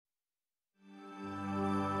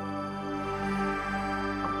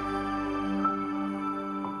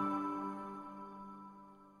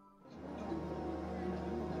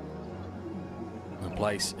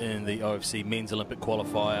place in the OFC Men's Olympic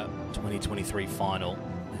Qualifier 2023 final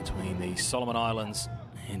between the Solomon Islands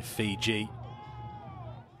and Fiji.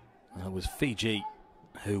 And it was Fiji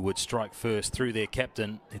who would strike first through their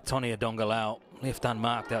captain, Itonia Dongalau, left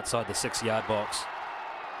unmarked outside the 6-yard box.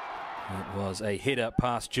 It was a header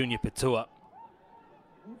past Junior Petua.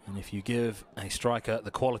 And if you give a striker the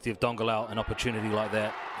quality of Dongalau an opportunity like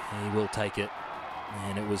that, he will take it.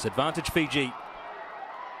 And it was advantage Fiji.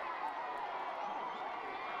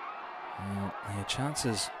 Well, their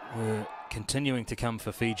chances were continuing to come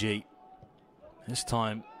for Fiji. This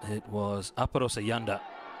time it was Aparosa Yanda.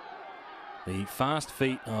 The fast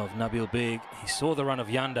feet of Nabil Beg. He saw the run of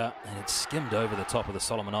Yanda and it skimmed over the top of the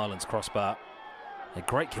Solomon Islands crossbar. A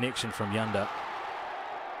great connection from Yanda.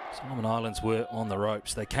 Solomon Islands were on the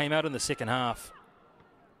ropes. They came out in the second half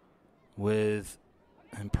with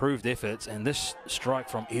improved efforts, and this strike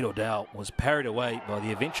from Edo Dow was parried away by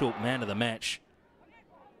the eventual man of the match,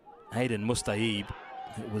 Aiden Mustaib.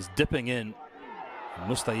 It was dipping in, and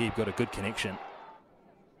Mustaib got a good connection.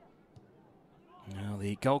 Now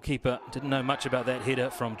the goalkeeper didn't know much about that header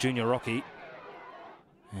from Junior Rocky,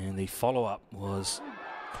 and the follow-up was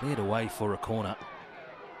cleared away for a corner.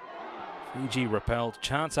 Fiji repelled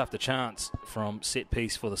chance after chance from set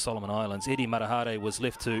piece for the Solomon Islands. Eddie Marahare was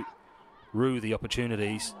left to rue the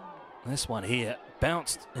opportunities. This one here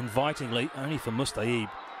bounced invitingly, only for Mustaib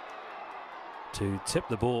to tip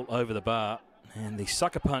the ball over the bar, and the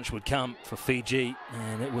sucker punch would come for Fiji,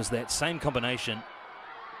 and it was that same combination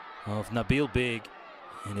of Nabil Beg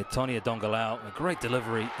and Itonia Dongalau. A great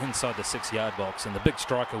delivery inside the 6-yard box, and the big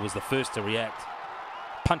striker was the first to react,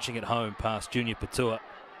 punching it home past Junior Petua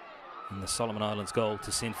in the Solomon Islands goal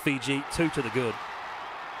to send Fiji 2 to the good.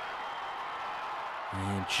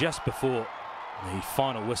 And just before the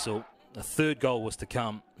final whistle, the third goal was to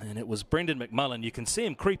come, and it was Brendan McMullen. You can see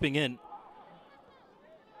him creeping in.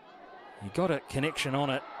 He got a connection on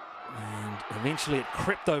it, and eventually it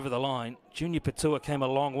crept over the line. Junior Petua came a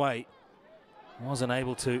long way, wasn't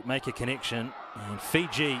able to make a connection, and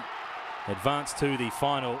Fiji advanced to the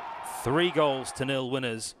final 3-0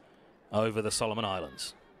 winners over the Solomon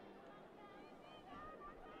Islands.